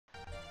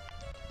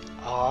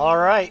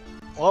Alright,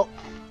 well,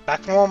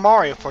 back to more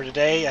Mario for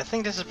today. I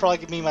think this is probably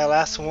going to be my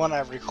last one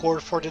I've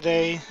recorded for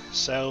today,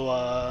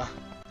 so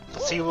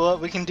let's see what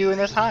we can do in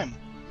this time.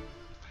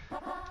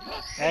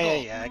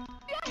 Yeah,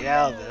 get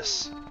out of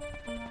this.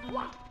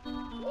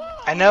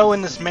 I know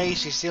in this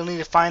maze you still need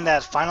to find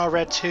that final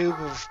red tube,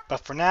 but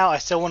for now I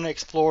still want to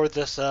explore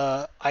this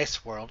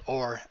ice world,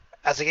 or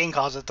as the game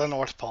calls it, the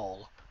North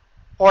Pole.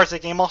 Or as the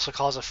game also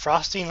calls it,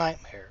 Frosty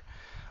Nightmare.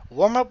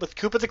 Warm up with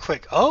Koopa the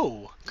Quick.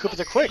 Oh, Koopa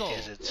the Quick,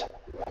 is it?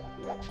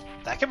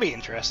 That could be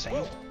interesting.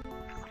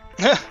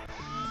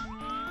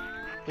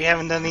 We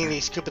haven't done any of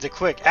these Koopa the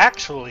Quick.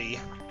 Actually,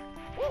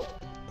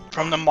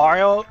 from the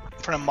Mario,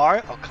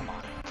 oh come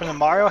on, from the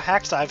Mario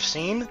hacks I've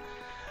seen,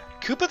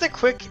 Koopa the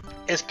Quick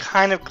is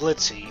kind of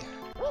glitzy,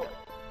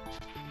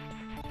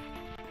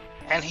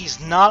 and he's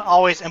not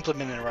always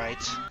implemented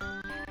right,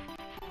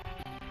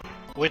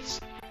 which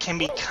can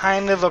be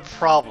kind of a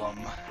problem.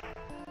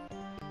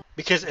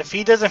 Because if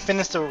he doesn't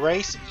finish the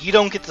race, you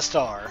don't get the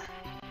star.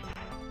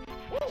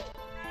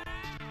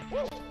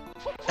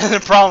 And the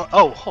problem...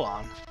 Oh, hold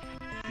on.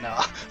 No.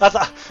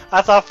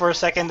 I thought for a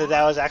second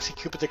that was actually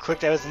Koopa the Quick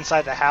that was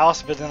inside the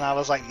house, but then I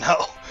was like,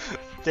 no.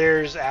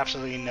 There's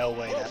absolutely no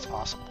way that's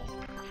possible.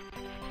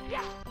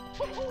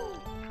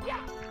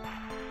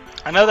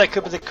 I know that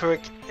Koopa the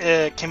Quick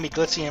can be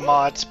glitzy in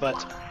mods, but...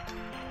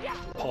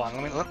 Hold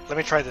on, let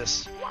me try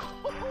this.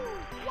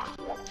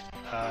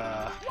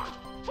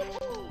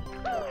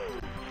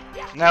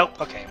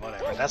 Nope, okay,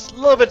 whatever. That's a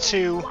little bit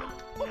too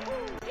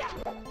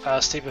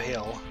steep a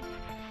hill.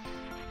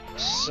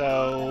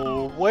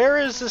 So, where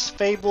is this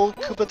fabled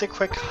Koopa the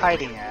Quick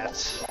hiding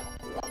at?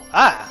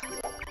 Ah!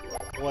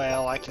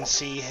 Well, I can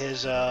see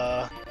his,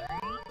 I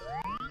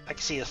can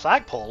see the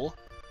flagpole.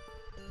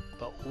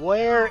 But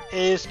where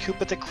is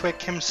Koopa the Quick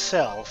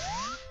himself?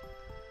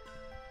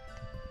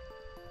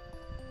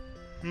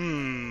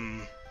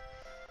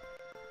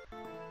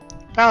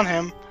 Found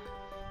him.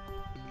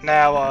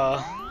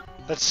 Now,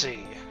 let's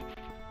see.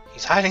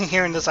 He's hiding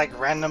here in this, like,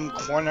 random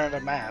corner of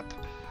the map.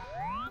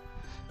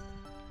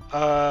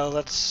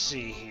 Let's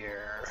see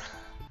here.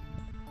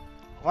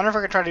 I wonder if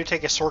I could try to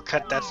take a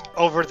shortcut that's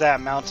over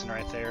that mountain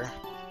right there.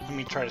 Let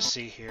me try to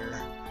see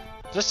here.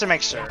 Just to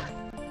make sure.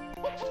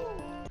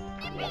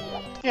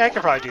 Yeah, I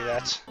could probably do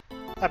that.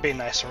 That'd be a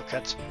nice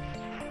shortcut.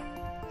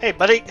 Hey,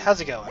 buddy,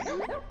 how's it going?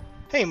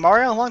 Hey,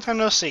 Mario, long time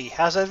no see.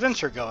 How's the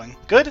adventure going?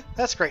 Good?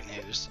 That's great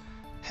news.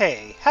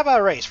 Hey, how about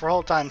a race for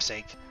old time's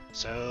sake?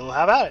 So,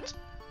 how about it?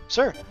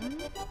 Sir.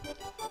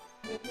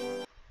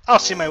 I'll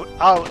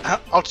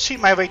cheat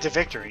my way to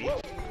victory.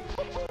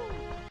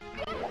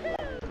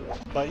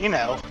 But, you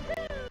know.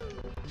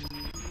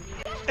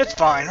 It's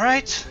fine,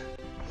 right?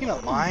 You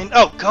don't mind.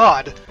 Oh,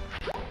 God!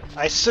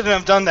 I shouldn't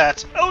have done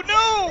that. Oh,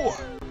 no!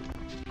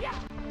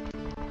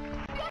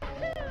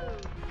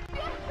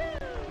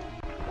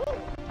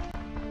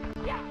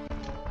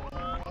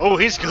 Oh,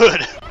 he's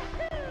good.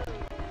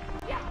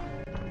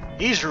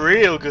 He's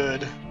real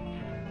good.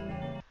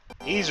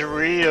 He's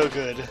real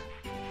good.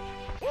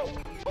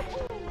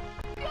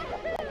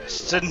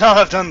 Should not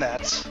have done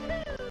that.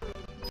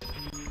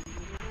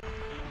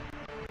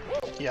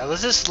 Yeah,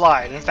 let's just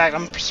slide. In fact,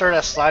 I'm sure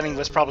that sliding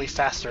was probably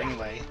faster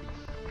anyway.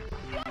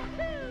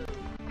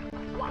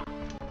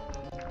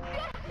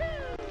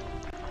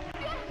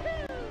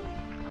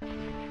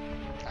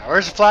 Now,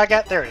 where's the flag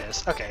at? There it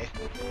is. Okay.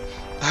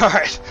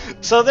 Alright,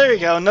 so there you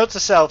go. Note to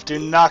self, do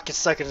not get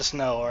stuck in the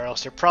snow or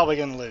else you're probably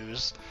gonna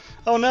lose.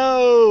 Oh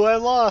no, I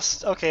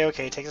lost! Okay,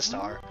 take the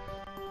star.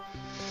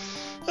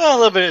 Well, a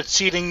little bit of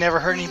cheating never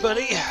hurt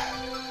anybody.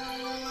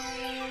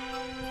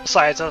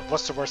 Besides,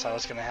 what's the worst that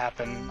was gonna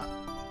happen?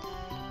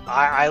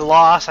 I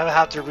lost, I would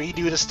have to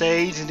redo the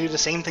stage and do the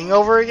same thing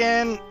over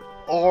again,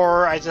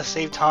 or I just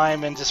save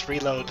time and just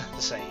reload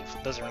the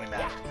save. Doesn't really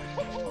matter.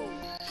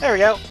 There we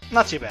go,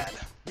 not too bad.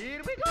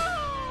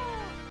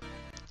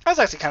 That was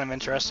actually kind of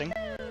interesting.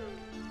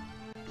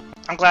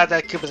 I'm glad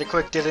that Koopa the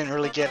Quick didn't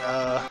really get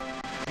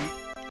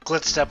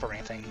blitzed up or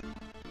anything.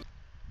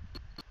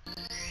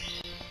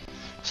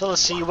 So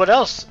let's see what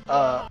else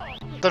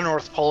the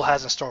North Pole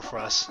has in store for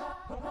us.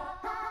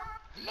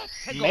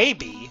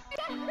 Maybe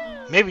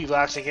we'll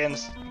actually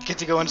get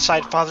to go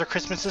inside Father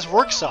Christmas's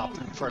workshop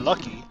if we're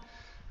lucky.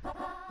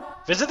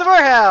 Visit the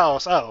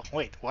warehouse! Oh,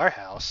 wait,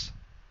 warehouse?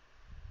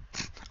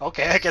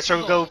 Okay, I guess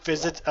we'll go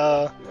visit,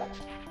 I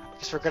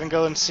guess we're gonna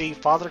go and see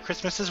Father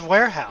Christmas's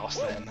warehouse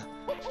then.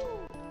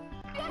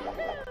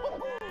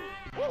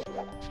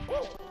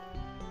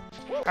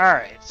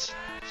 Alright,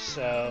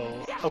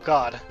 so... Oh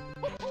god.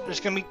 There's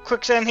gonna be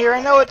quicksand here,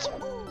 I know it!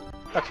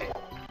 Okay.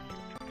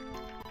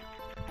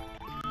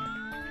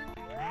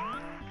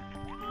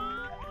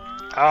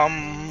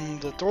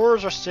 The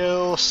doors are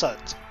still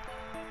shut.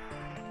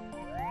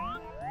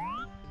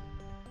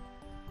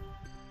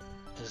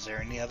 Is there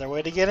any other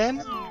way to get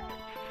in?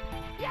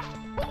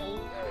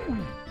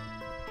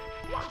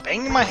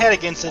 Banging my head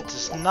against it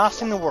does not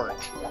seem to work.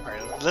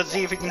 Alright, let's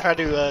see if we can try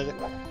to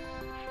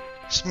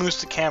smooth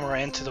the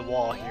camera into the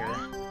wall here.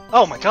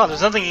 Oh my god,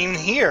 there's nothing even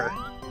here!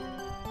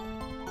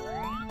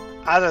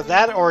 Either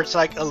that or it's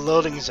like a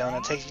loading zone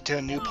that takes you to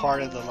a new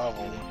part of the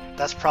level.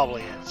 That's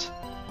probably it.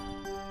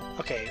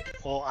 Okay,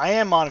 well, I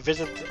am on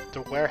Visit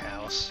the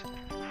Warehouse.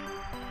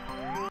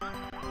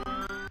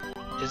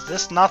 Is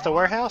this not the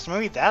warehouse?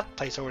 Maybe that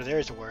place over there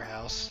is a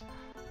warehouse.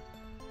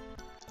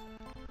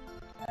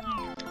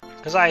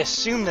 Because I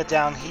assume that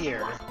down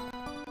here...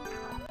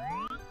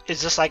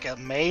 Is this like a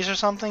maze or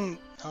something?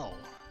 Oh.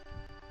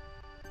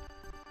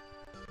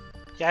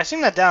 Yeah, I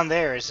assume that down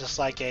there is just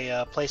like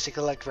a place to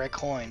collect red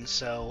coins,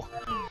 so...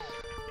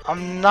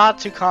 I'm not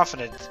too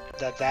confident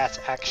that that's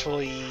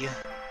actually...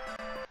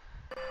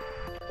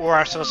 where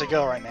I'm supposed to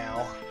go right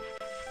now.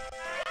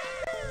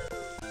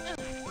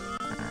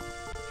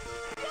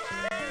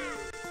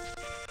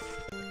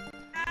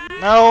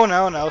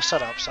 No,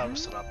 shut up. So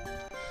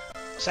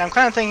I'm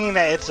kind of thinking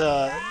that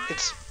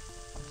it's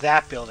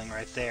that building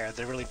right there,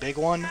 the really big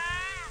one.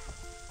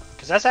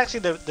 Because that's actually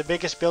the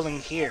biggest building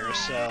here,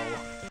 so...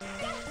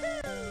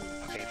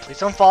 Okay, please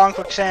don't fall in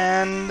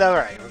quicksand.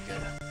 Alright, we're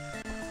good.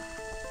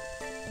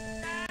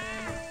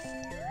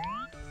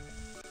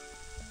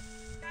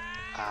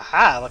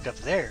 Aha, look up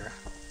there.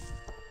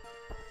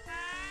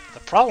 The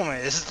problem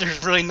is,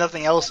 there's really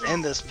nothing else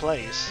in this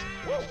place.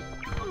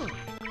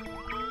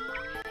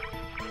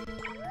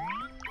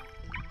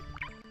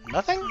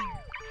 Nothing?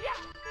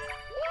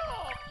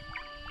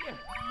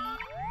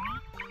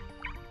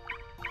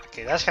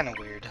 Okay, that's kind of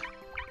weird.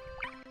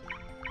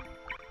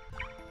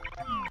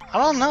 I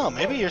don't know,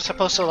 maybe you're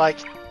supposed to, like,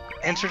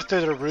 enter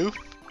through the roof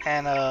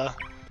and,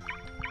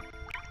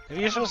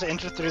 maybe you're supposed to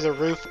enter through the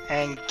roof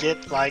and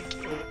get, like,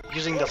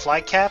 using the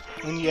flight cap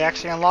when you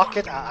actually unlock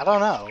it? I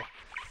don't know.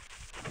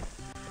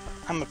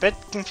 I'm a bit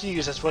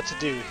confused as to what to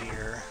do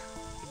here.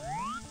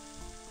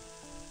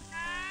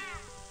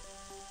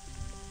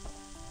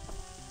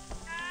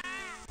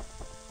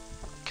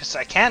 Because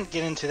I can't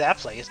get into that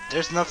place.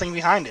 There's nothing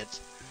behind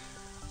it.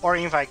 Or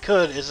even if I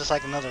could, it's just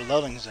like another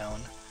loading zone.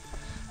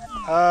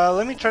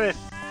 Let me try to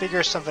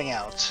figure something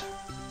out.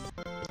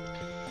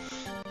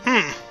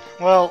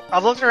 Well,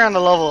 I've looked around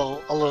the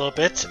level a little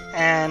bit,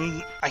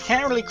 and I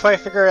can't really quite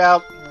figure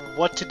out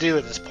what to do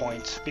at this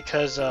point,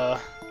 because,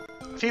 a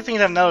few things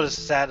I've noticed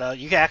is that,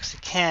 you actually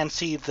can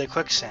see the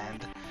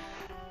quicksand.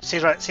 See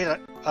that,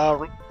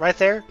 right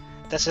there?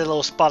 That's a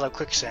little spot of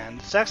quicksand.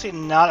 It's actually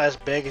not as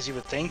big as you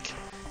would think,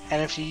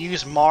 and if you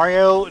use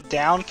Mario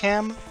down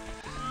cam,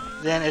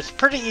 then it's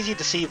pretty easy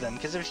to see them,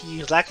 because if you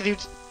use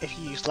Lakitu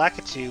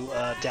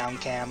down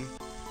cam,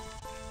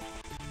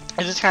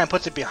 it just kind of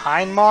puts it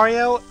behind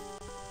Mario,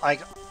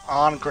 like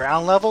on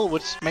ground level,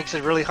 which makes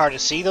it really hard to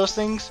see those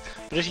things.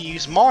 But if you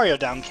use Mario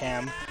down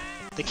cam,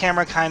 the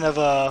camera kind of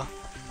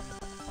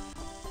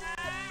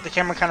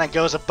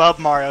goes above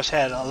Mario's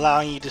head,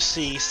 allowing you to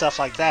see stuff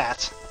like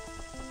that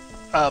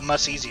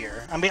much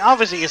easier. I mean,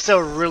 obviously it's still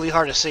really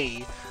hard to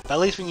see, but at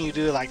least when you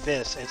do it like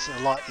this, it's a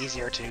lot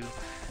easier to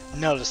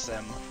notice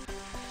them.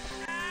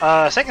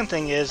 Second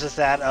thing is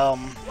that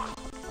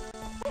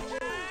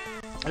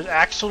there's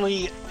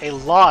actually a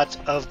lot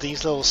of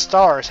these little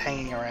stars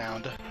hanging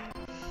around.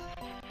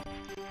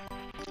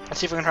 Let's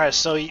see if we can try to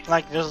show you,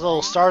 like, those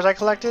little stars I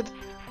collected.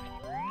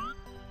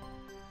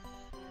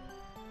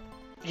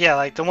 Yeah,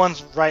 like the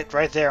ones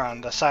right there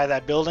on the side of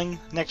that building,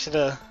 next to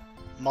the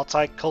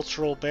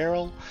multicultural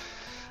barrel.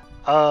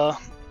 The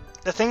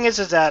thing is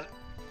that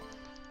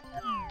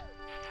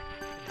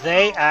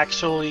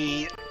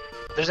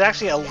there's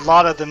actually a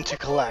lot of them to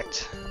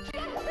collect.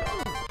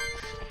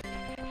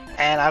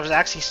 And I've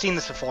actually seen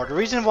this before. The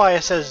reason why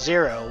it says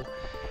 0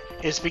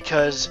 is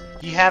because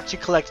you have to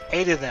collect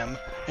 8 of them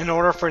in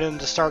order for them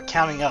to start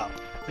counting up.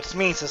 Which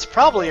means it's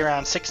probably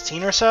around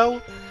 16 or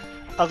so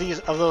of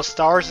those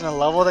stars in a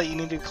level that you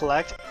need to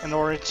collect in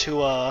order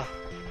to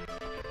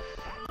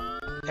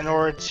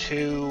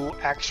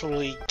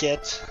actually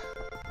get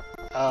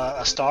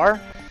a star.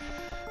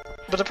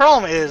 But the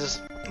problem is,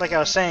 like I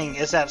was saying,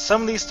 is that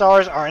some of these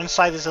stars are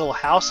inside these little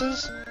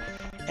houses.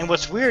 And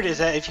what's weird is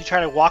that if you try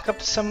to walk up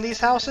to some of these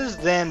houses,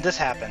 then this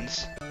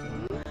happens.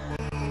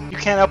 You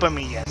can't open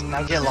me yet.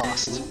 Now get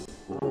lost.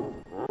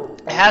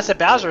 It has the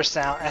Bowser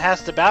sound. It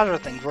has the Bowser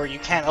thing where you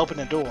can't open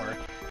the door.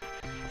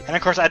 And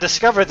of course, I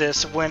discovered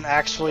this when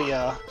actually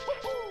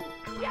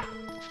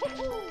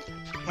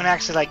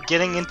like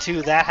getting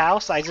into that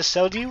house I just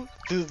showed you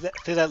through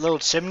that little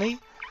chimney.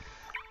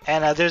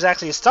 And there's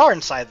actually a star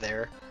inside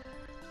there.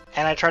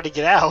 And I tried to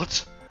get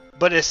out,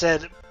 but it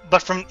said.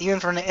 But even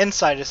from the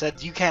inside, it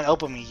said, you can't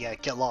open me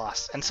yet, get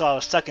lost. And so I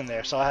was stuck in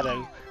there, so I had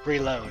to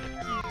reload.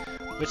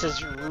 Which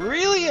is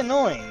really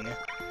annoying.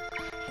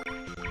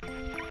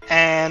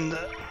 And,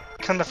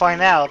 come to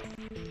find out,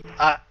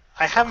 I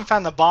haven't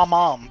found the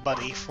Bomb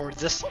buddy for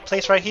this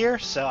place right here,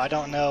 so I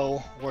don't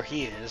know where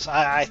he is.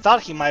 I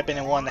thought he might have been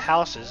in one of the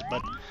houses,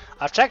 but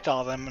I've checked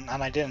all of them,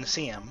 and I didn't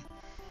see him.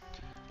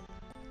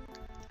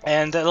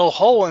 And that little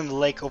hole in the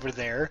lake over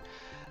there,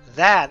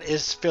 that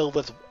is filled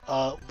with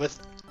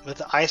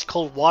ice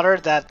cold water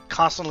that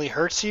constantly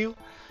hurts you,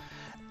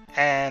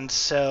 and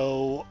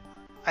so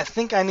I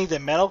think I need the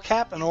metal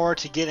cap in order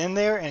to get in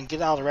there and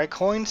get all the red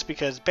coins,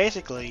 because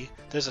basically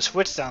there's a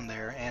switch down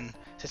there, and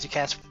since you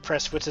can't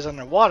press switches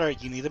underwater,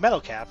 you need the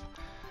metal cap.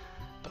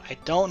 But I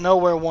don't know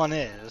where one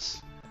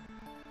is.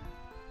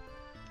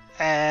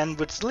 And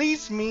which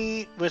leaves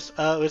me with,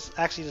 which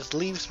actually just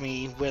leaves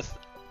me with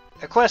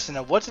a question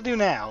of what to do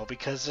now,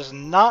 because there's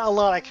not a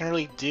lot I can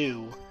really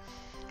do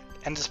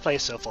in this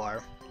place so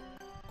far.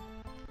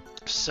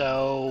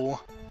 So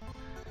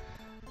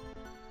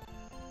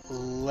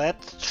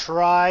let's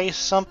try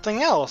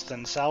something else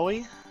then, shall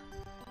we?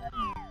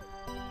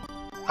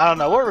 I don't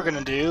know what we're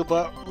gonna do,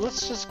 but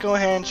let's just go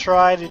ahead and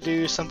try to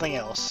do something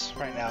else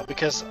right now,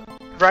 because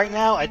right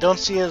now I don't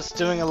see us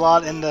doing a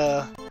lot in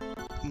the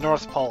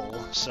North Pole,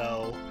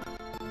 so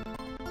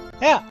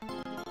yeah.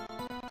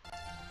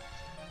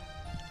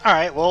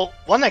 Alright, well,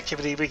 one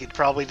activity we could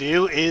probably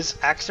do is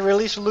actually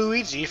release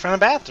Luigi from the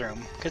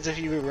bathroom, because if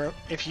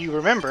you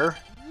remember,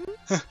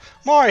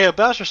 Mario,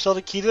 Bowser stole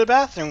the key to the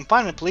bathroom.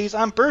 Find it, please.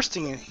 I'm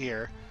bursting in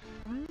here.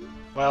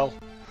 Well,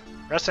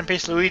 rest in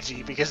peace,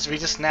 Luigi, because we're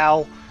just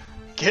now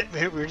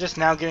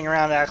getting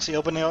around to actually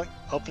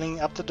opening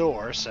up the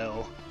door.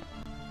 So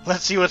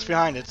let's see what's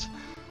behind it.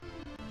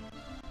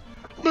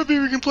 Maybe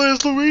we can play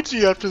as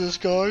Luigi after this,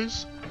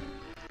 guys.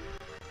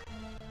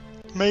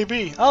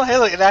 Maybe. Oh, hey,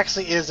 look! It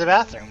actually is a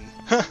bathroom.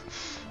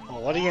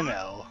 Well, what do you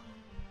know?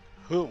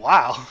 Ooh,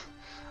 wow!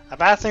 A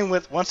bathroom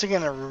with once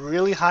again a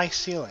really high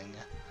ceiling.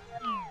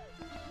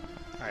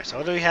 Alright, so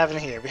what do we have in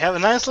here? We have a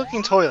nice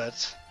looking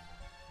toilet.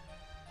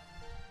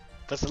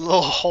 With a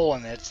little hole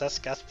in it, so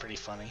that's pretty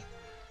funny.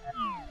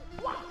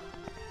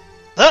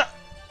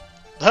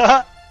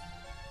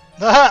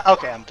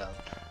 Okay, I'm done.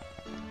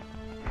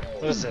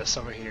 What is this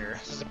over here?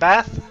 Is this a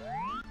bath?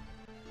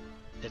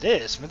 It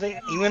is. But they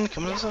even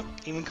comes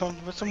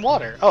with some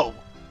water. Oh.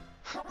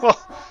 Well,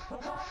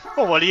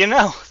 what do you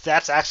know?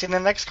 That's actually the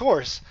next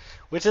course,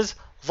 which is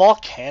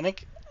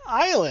Volcanic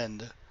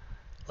Island.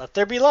 Let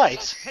there be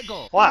light.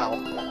 Wow.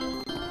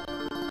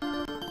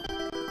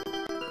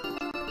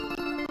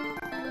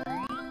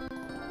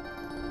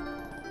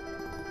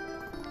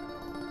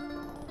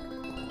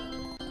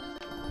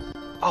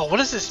 Oh, what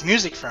is this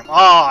music from? Oh,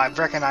 I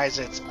recognize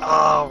it.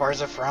 Oh,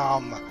 where's it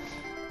from?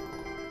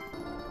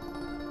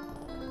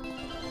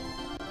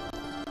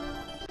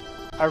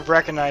 I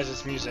recognize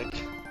this music.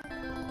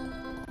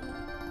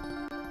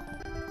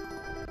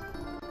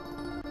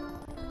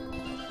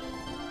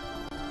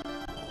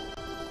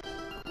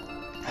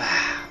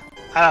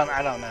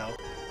 I don't know.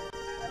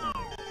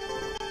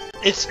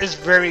 It's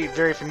very,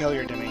 very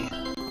familiar to me.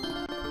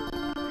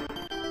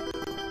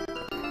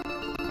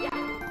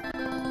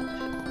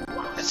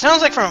 It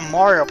sounds like from a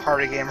Mario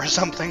Party game or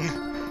something.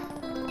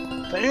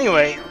 But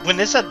anyway, when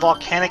it said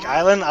Volcanic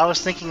Island, I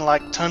was thinking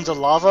like tons of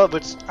lava,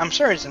 but I'm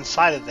sure it's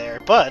inside of there.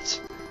 But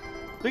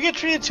we get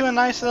treated to a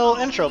nice little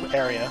intro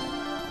area.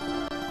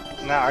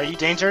 Now, are you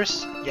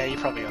dangerous? Yeah, you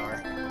probably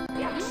are.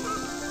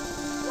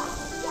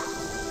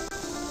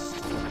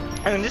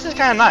 I mean, this is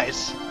kind of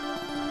nice.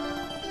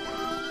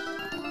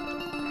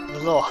 The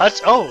little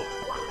huts. Oh!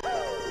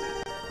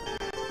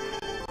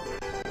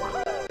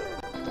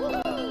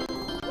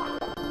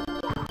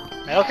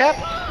 Metal cap?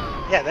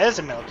 Yeah, that is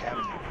a metal cap.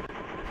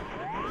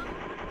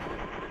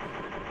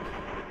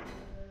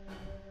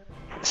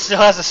 Still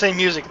has the same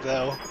music,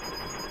 though.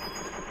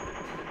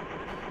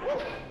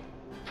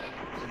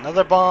 There's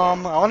another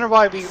bomb. I wonder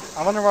why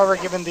we're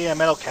given the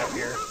metal cap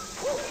here.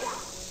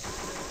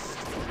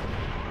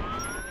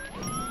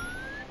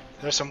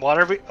 There's some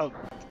water. Oh.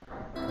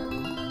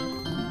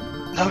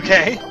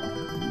 Okay.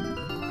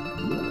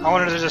 I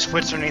wonder if there's a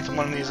switch underneath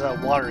one of these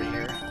water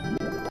here.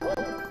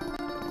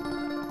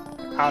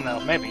 I don't know.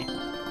 Maybe.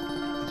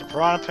 There's a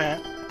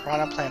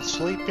piranha plant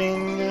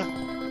sleeping.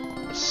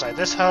 What's inside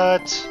this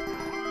hut?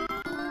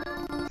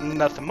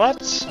 Nothing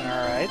much.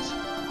 Alright.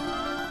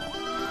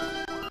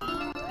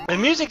 The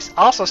music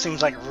also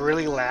seems like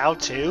really loud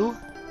too.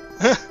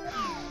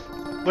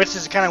 Which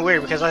is kind of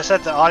weird because I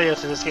set the audio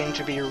to this game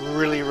to be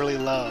really, really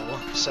low.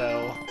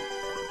 So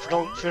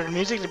for the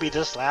music to be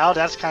this loud,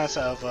 that's kind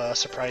of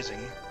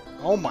surprising.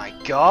 Oh my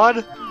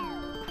god!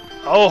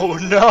 Oh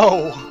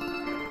no!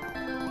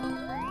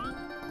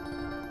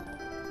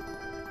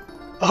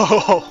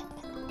 Oh!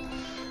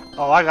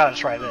 Oh, I gotta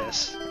try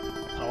this.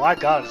 Oh, I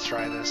gotta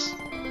try this.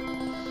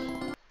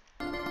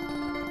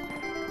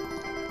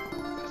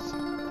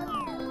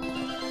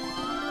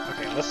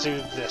 Okay, let's do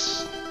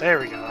this. There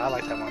we go. I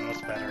like that one.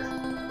 That's better.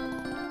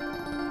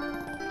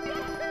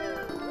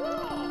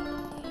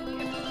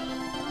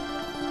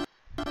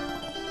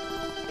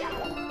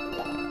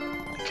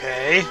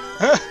 Okay.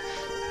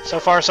 So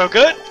far, so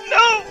good?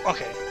 No!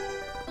 Okay.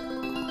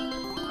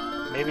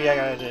 Maybe I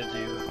gotta do...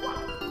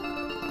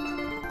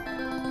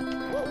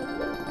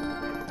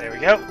 There we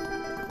go.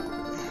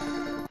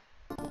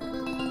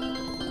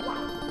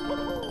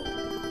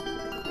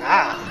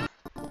 Ah!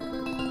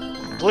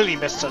 Completely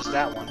mistouched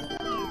that one.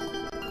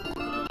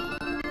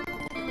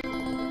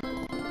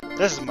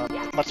 This is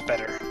much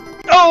better.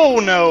 Oh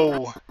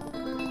no!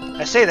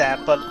 I say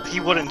that, but he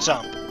wouldn't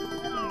jump.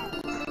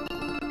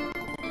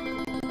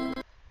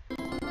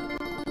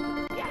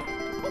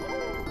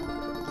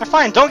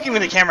 fine, don't give me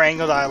the camera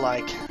angle that I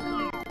like.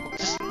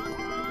 Just...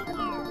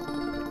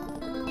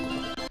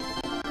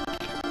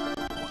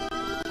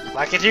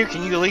 Like it,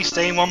 can you at least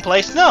stay in one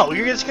place? No,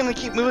 you're just gonna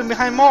keep moving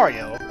behind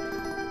Mario.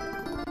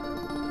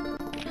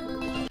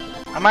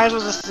 I might as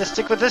well just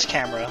stick with this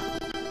camera.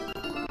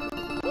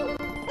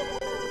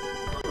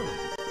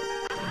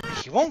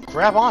 He won't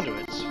grab onto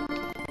it.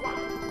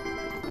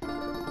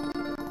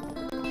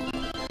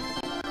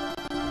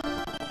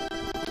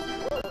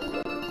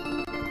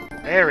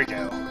 There we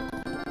go.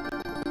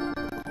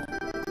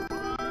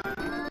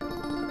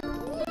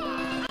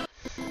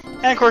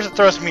 And of course it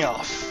throws me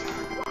off.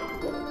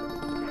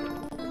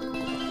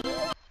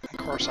 Of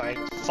course I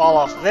fall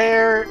off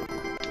there.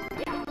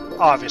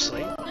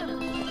 Obviously.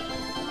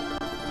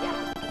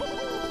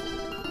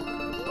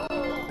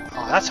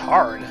 Oh, that's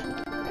hard.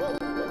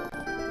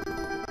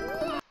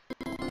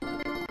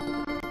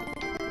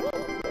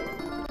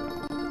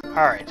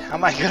 Alright, how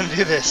am I gonna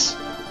do this?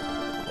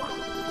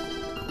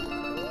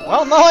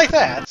 Well, not like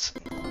that.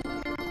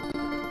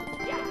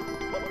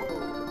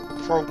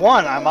 For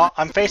one,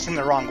 I'm facing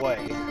the wrong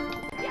way.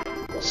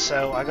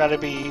 So I gotta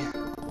be...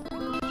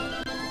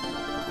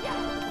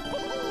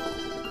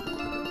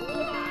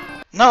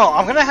 No,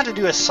 I'm gonna have to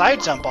do a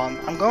side jump on...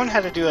 I'm going to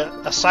have to do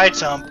a side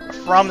jump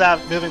from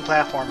that moving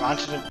platform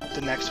onto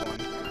the next one.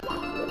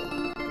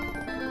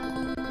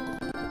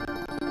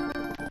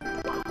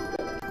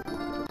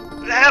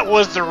 That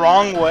was the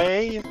wrong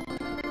way.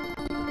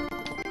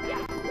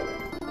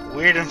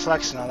 Weird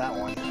inflection on that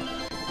one.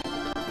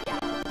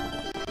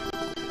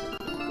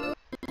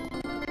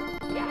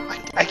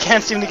 I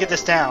can't seem to get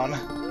this down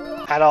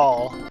at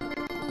all.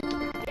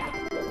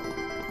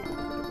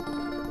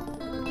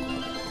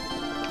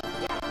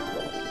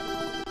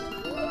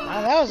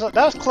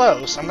 That was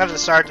close. I'm gonna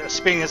start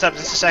speeding this up in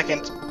just a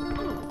second.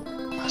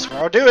 I swear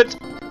I'll do it.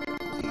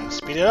 I'm gonna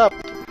speed it up.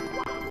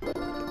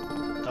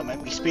 Don't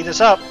make me speed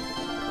this up.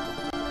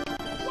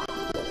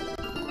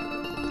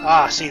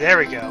 Ah, see, there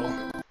we go.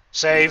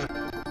 Save.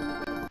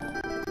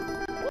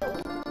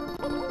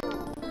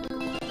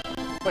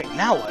 Wait,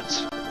 now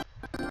what?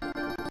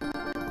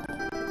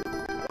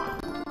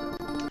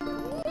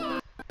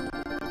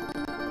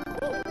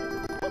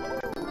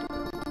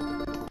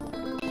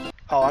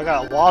 Oh, I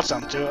got a wall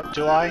jump, do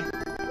I?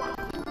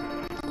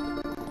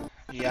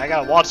 Yeah, I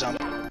got a wall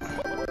jump.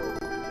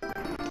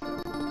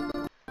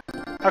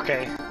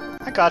 Okay,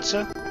 I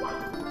gotcha.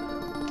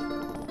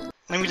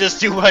 Let me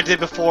just do what I did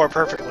before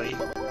perfectly.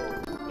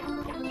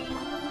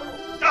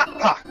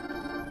 Ah!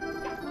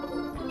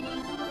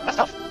 That's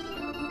tough.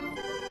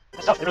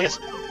 That's tough, it really is.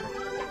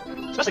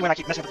 Especially when I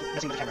keep messing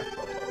with the camera.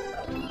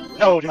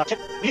 No, do not kick.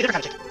 We need a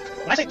different kind of kick.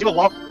 When I say do a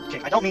wall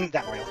kick, I don't mean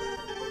that, Mario.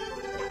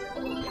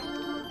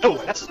 Oh,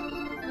 that's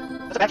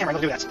a bad camera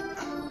angle to do that.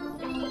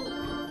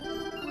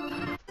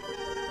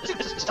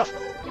 This is tough.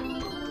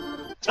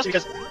 Especially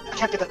because I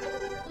can't get the...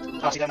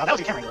 Oh, see, now that was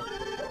your camera angle.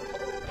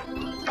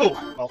 Oh,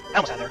 well, I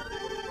almost had there.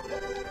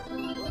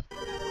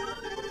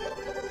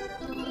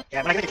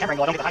 Yeah, when I get the camera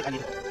angle, I don't get the height I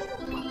need.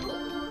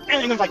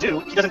 And even if I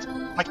do, he doesn't,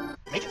 like,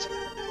 make it.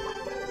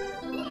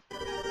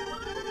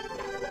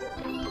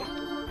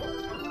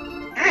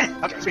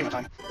 Okay, speeding up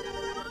time.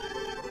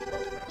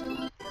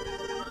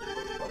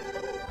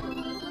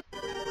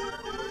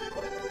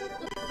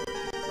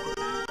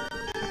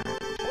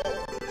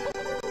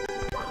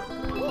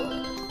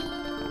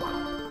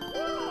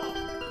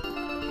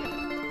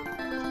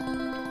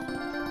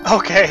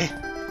 Okay.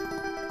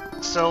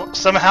 So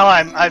somehow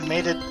I've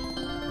made it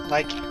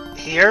like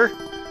here.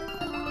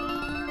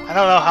 I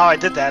don't know how I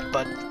did that,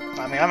 but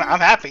I mean I'm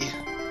happy.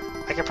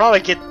 I can probably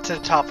get to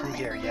the top from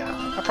here. Yeah,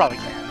 I probably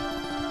can.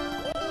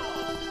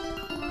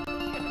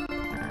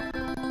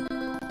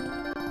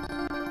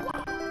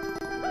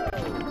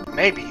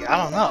 Maybe, I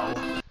don't know.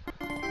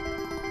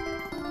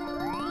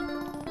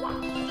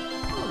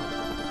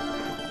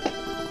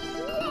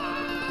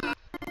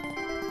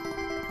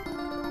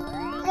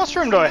 How much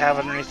room do I have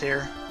underneath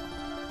here?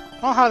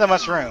 I don't have that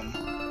much room.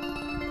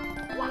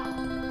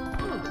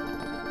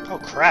 Oh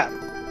crap.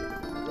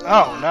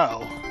 Oh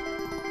no.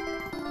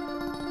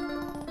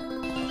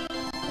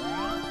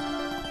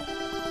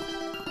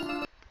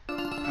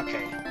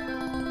 Okay.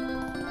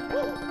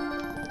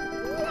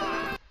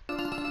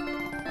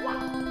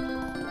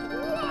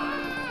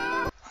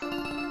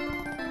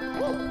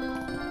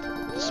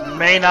 This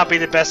may not be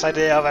the best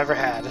idea I've ever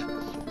had.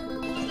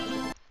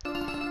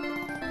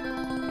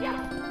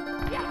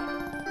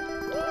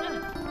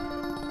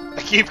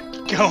 I keep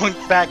going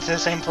back to the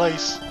same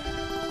place.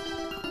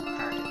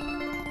 Alright.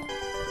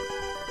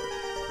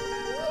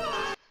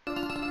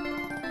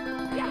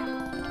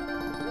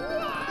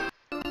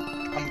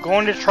 I'm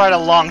going to try to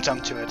long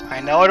jump to it.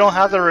 I know I don't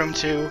have the room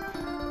to,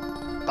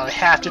 but I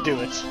have to do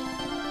it.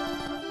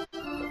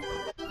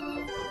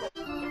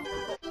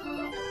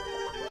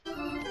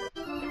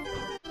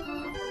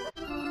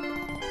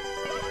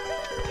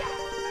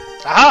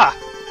 Aha!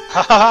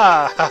 Ha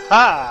ha ha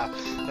ha!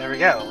 There we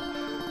go.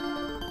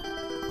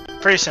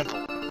 Pretty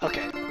simple.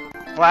 Okay.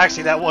 Well,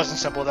 actually, that wasn't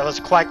simple. That was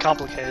quite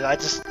complicated. I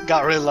just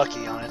got really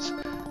lucky on it.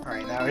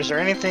 Alright, now Now, is there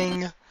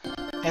anything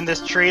in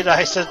this tree that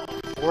I said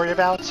worried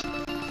about?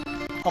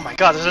 Oh my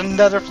god, there's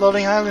another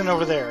floating island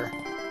over there.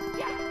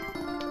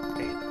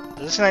 Okay,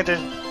 doesn't seem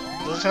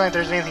like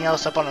there's anything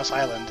else up on this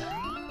island.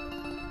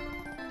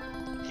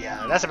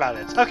 Yeah, that's about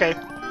it. Okay,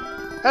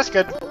 that's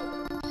good.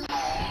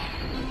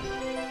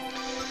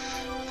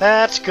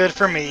 That's good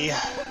for me.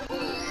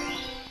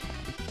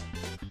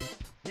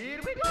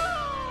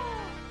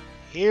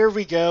 Here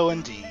we go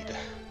indeed.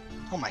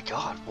 Oh my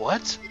god,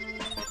 what?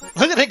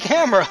 Look at the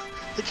camera!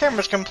 The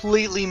camera's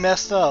completely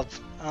messed up.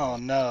 Oh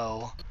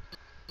no.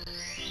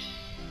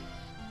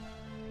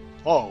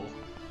 Whoa.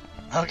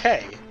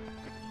 Okay.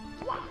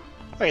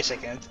 Wait a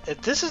second.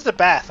 If this is the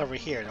bath over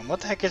here, then what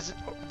the heck is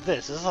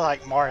this? This is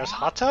like Mario's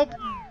hot tub?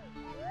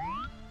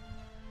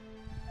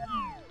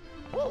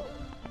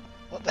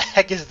 What the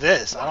heck is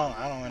this? I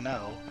don't even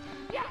know.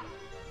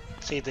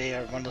 See, they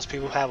are one of those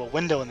people who have a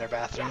window in their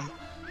bathroom.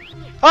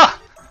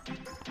 Ah!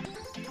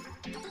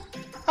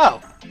 Oh,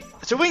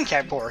 it's a wing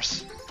cap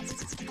course.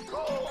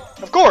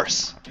 Of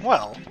course.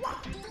 Well,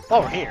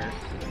 while we're here,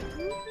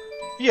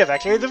 you have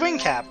activated the wing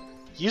cap.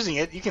 Using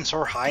it, you can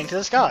soar high into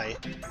the sky.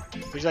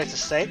 Would you like to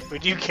save?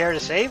 Would you care to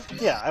save?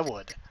 Yeah, I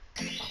would.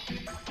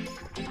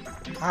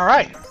 All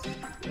right.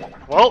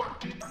 Well,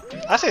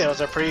 I think that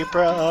was a pretty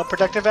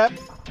productive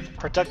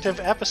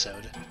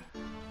episode.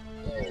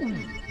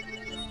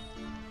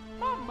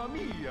 Mamma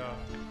mia!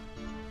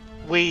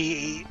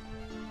 We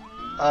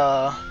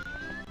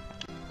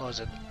what was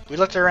it? We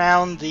looked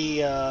around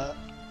the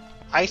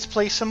ice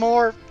place some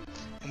more,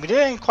 and we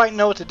didn't quite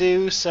know what to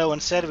do. So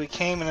instead, we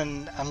came in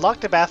and unlocked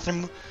the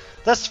bathroom,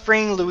 thus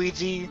freeing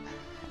Luigi,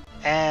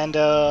 and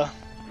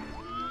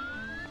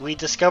we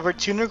discovered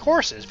 2 new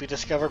courses. We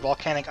discovered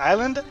Volcanic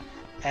Island,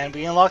 and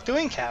we unlocked the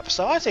wing cap.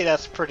 So I'd say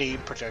that's pretty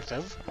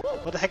productive.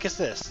 What the heck is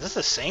this? Is this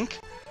a sink?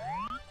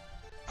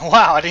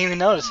 Wow, I didn't even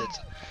notice it.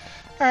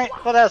 Alright,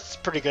 well that's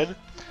pretty good.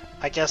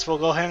 I guess we'll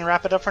go ahead and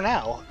wrap it up for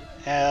now.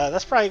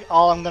 That's probably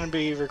all I'm going to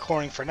be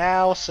recording for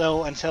now,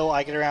 so until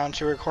I get around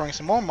to recording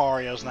some more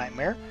Mario's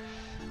Nightmare,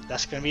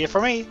 that's going to be it for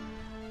me.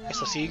 I guess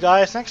I'll see you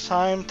guys next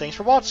time. Thanks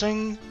for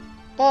watching.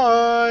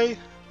 Bye!